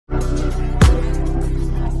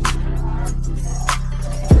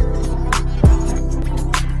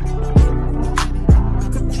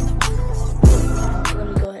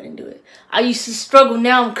used to struggle,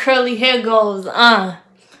 now I'm curly hair goes, Nigga,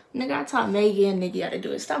 I taught Maggie and Nikki how to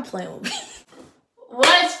do it. Stop playing with me.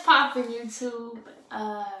 What's poppin', YouTube?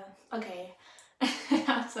 Okay.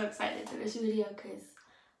 I'm so excited for this video because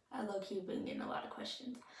I low-key been getting a lot of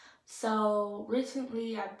questions. So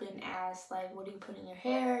recently I've been asked, like, what do you put in your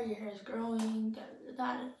hair? Your hair is growing,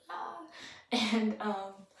 and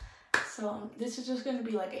so this is just gonna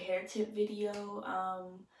be like a hair tip video.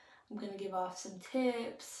 I'm gonna give off some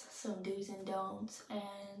tips, some do's and don'ts,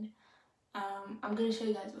 and I'm gonna show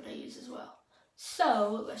you guys what I use as well.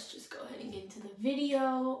 So let's just go ahead and get into the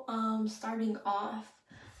video. Starting off,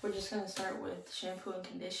 we're just gonna start with shampoo and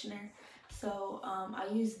conditioner. So I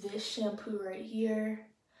use this shampoo right here.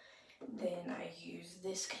 Then I use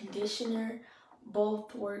this conditioner.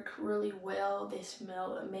 Both work really well. They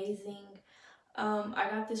smell amazing. I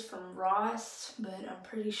got this from Ross, but I'm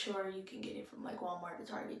pretty sure you can get it from like Walmart or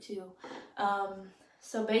Target too.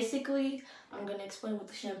 So basically, I'm gonna explain what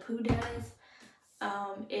the shampoo does.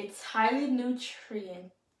 It's highly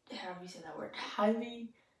nutrient. How do you say that word?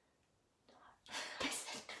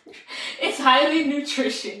 It's highly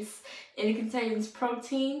nutritious, and it contains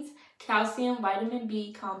proteins, calcium, vitamin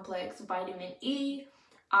B complex, vitamin E,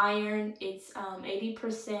 iron. It's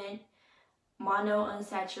 80%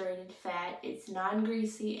 monounsaturated fat. It's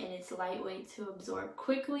non-greasy and it's lightweight to absorb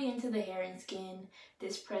quickly into the hair and skin.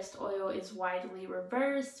 This pressed oil is widely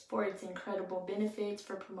reversed for its incredible benefits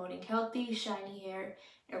for promoting healthy, shiny hair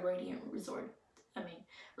and radiant restored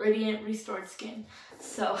skin.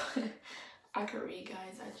 So I could read,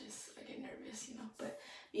 guys. I get nervous, you know. But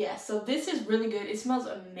yeah, so this is really good. It smells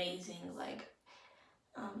amazing. Like,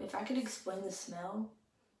 if I could explain the smell,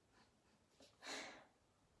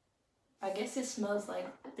 I guess it smells like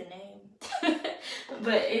the name.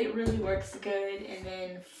 But it really works good. And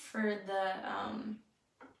then for the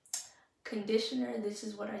conditioner, this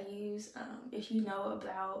is what I use. If you know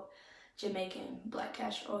about Jamaican black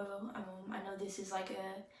castor oil, I know this is like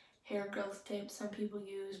a hair growth tip some people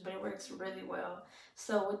use, but it works really well.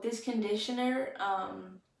 So with this conditioner,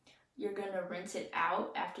 you're gonna rinse it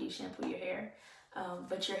out after you shampoo your hair,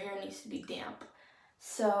 but your hair needs to be damp.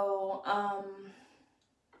 So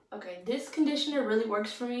okay, this conditioner really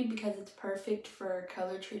works for me because it's perfect for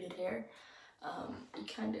color treated hair.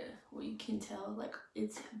 You can tell, like,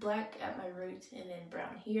 it's black at my roots and then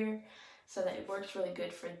brown here, so that it works really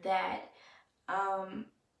good for that.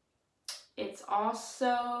 It's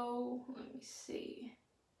also, let me see,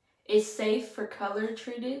 it's safe for color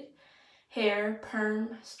treated hair,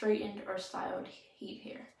 perm, straightened, or styled heat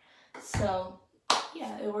hair. So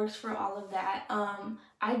yeah, it works for all of that.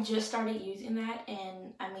 I just started using that,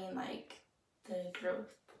 and I mean, like, the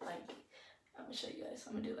growth, like, I'm gonna show you guys.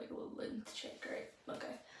 I'm gonna do like a little length check, right?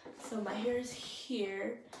 Okay, so my hair is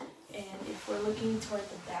here, and if we're looking toward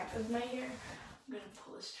the back of my hair, I'm gonna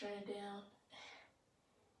pull this strand down.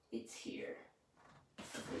 It's here.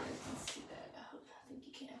 If you guys can see that, I think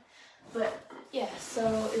you can. But yeah,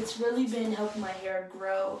 so it's really been helping my hair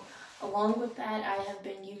grow. Along with that, I have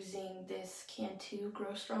been using this Cantu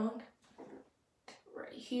Grow Strong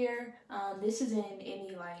right here. This is in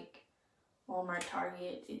any like Walmart,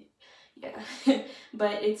 Target, yeah.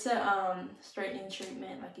 But it's a straightening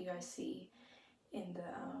treatment, like you guys see in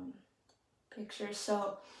the picture.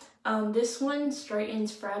 So this one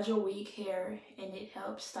straightens fragile, weak hair, and it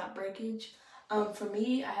helps stop breakage. For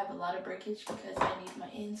me, I have a lot of breakage because I need my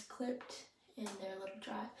ends clipped and they're a little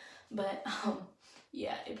dry. But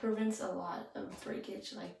yeah, it prevents a lot of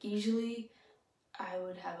breakage. Like, usually I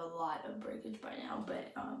would have a lot of breakage by now,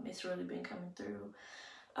 but it's really been coming through.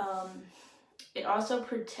 It also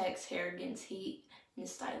protects hair against heat and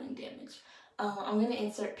styling damage. I'm gonna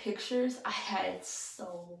insert pictures. I had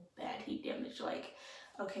so bad heat damage. Like,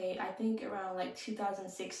 okay, I think around like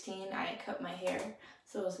 2016, I had cut my hair.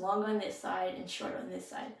 So it was long on this side and short on this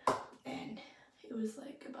side. And it was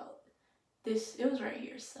like about this, it was right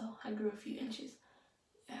here. So I grew a few inches.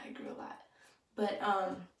 Yeah, I grew a lot. But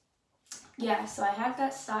yeah, so I had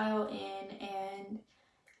that style in, and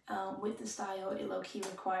with the style, it low-key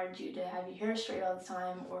required you to have your hair straight all the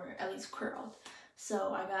time, or at least curled.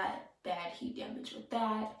 So I got bad heat damage with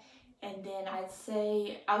that. And then I'd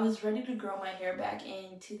say I was ready to grow my hair back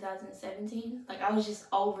in 2017. Like, I was just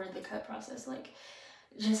over the cut process. Like,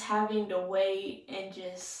 just having to wait and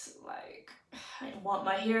just, like, I want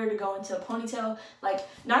my hair to go into a ponytail. Like,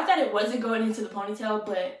 not that it wasn't going into the ponytail,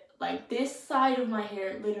 but, like, this side of my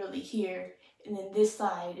hair, literally here, and then this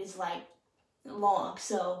side is, like, long.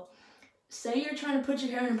 So, say you're trying to put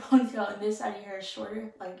your hair in a ponytail and this side of your hair is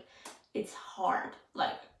shorter. Like, it's hard.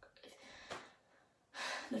 Like,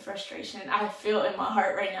 the frustration I feel in my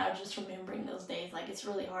heart right now just remembering those days. Like, it's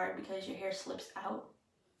really hard because your hair slips out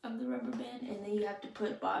of the rubber band and then you have to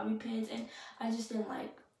put bobby pins, and I didn't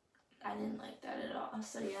like that at all.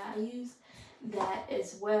 So yeah, I use that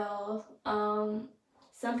as well.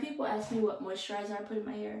 Some people ask me what moisturizer I put in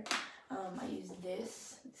my hair. I use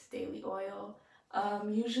this daily oil.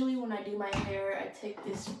 Usually when I do my hair, I take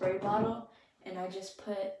this spray bottle and I just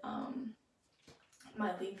put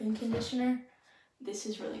my leave-in conditioner. This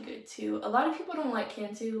is really good too. A lot of people don't like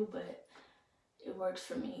Cantu, but it works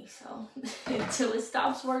for me. So until it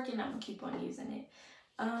stops working, I'm gonna keep on using it.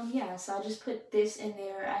 Yeah, so I just put this in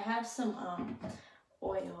there. I have some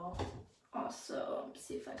oil also. Let's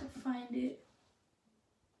see if I can find it.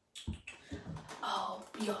 Oh,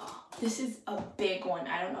 y'all, this is a big one.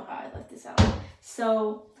 I don't know how I left this out.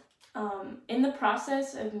 So in the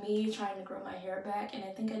process of me trying to grow my hair back, and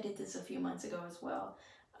I think I did this a few months ago as well,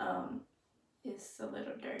 it's a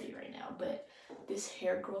little dirty right now, but this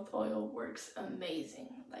hair growth oil works amazing.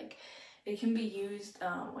 Like, it can be used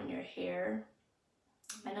on your hair.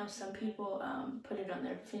 I know some people put it on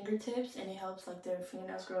their fingertips and it helps like their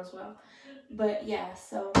fingernails grow as well. But yeah,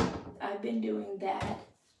 so I've been doing that.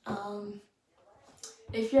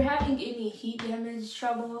 If you're having any heat damage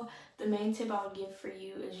trouble, the main tip I would give for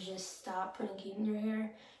you is just stop putting heat in your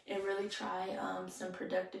hair and really try some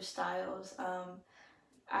productive styles.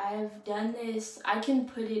 I've done this. I can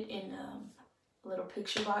put it in a little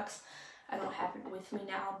picture box. I don't have it with me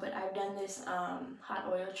now, but I've done this hot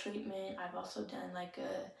oil treatment. I've also done like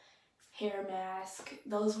a hair mask.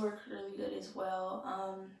 Those work really good as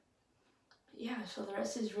well. Yeah, so the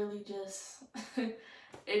rest is really just,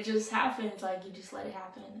 it just happens. Like, you just let it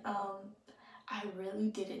happen. I really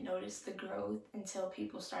didn't notice the growth until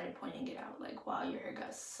people started pointing it out. Like, wow, your hair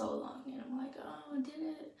got so long. And I'm like, oh, did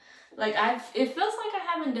it? Like, it feels like I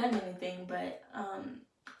haven't done anything, but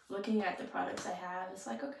looking at the products I have, it's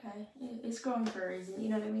like, okay, it's growing for a reason, you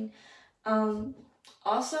know what I mean?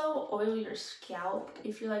 Also, oil your scalp.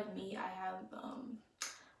 If you're like me, I have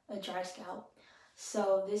a dry scalp.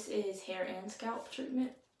 So this is hair and scalp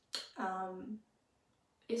treatment.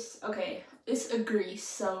 It's a grease,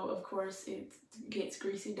 so of course it gets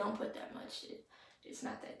greasy. Don't put that much. It's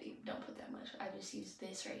not that deep. Don't put that much. I just use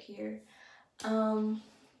this right here.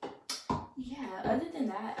 Yeah, other than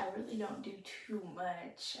that, I really don't do too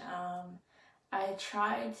much. I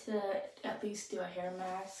try to at least do a hair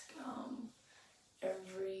mask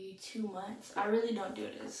every 2 months. I really don't do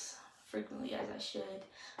it as frequently as I should,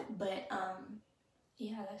 but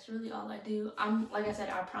yeah, that's really all I do. Like I said,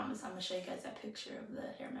 I promise I'm gonna show you guys that picture of the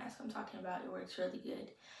hair mask I'm talking about. It works really good.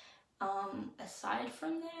 Aside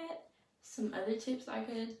from that, some other tips I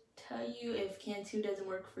could tell you if Cantu doesn't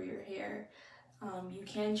work for your hair. You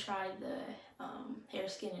can try the hair,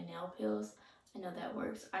 skin, and nail pills. I know that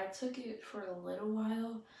works. I took it for a little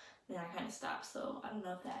while, then I kind of stopped, so I don't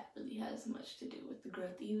know if that really has much to do with the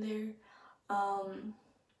growth either.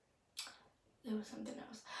 There was something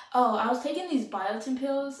else. Oh, I was taking these biotin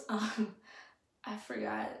pills. I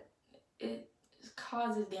forgot. It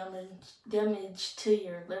causes damage to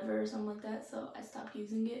your liver or something like that, so I stopped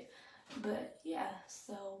using it. But yeah,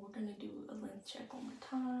 so we're gonna do a length check one more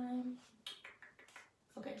time.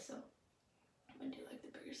 Okay, so I'm gonna do like the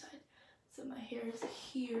bigger side. So my hair is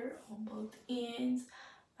here on both ends.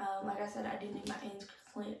 Like I said, I do need my ends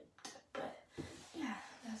clipped, but yeah,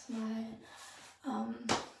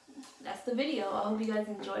 that's the video. I hope you guys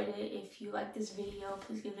enjoyed it. If you like this video,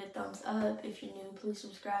 please give it a thumbs up. If you're new, please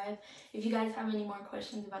subscribe. If you guys have any more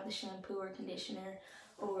questions about the shampoo or conditioner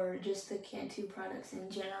or just the Cantu products in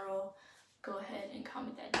general, go ahead and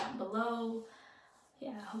comment that down below.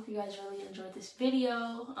 Yeah, I hope you guys really enjoyed this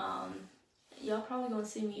video. Y'all probably gonna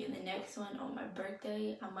see me in the next one on my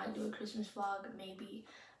birthday. I might do a Christmas vlog, maybe.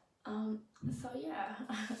 So yeah,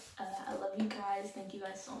 I love you guys. Thank you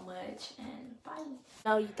guys so much, and bye.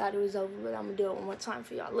 Now you thought it was over, but I'm gonna do it one more time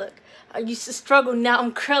for y'all. Look, I used to struggle, now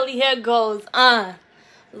I'm curly hair goals.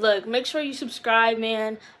 Look, make sure you subscribe,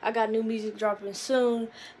 man. I got new music dropping soon.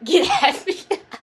 Get happy.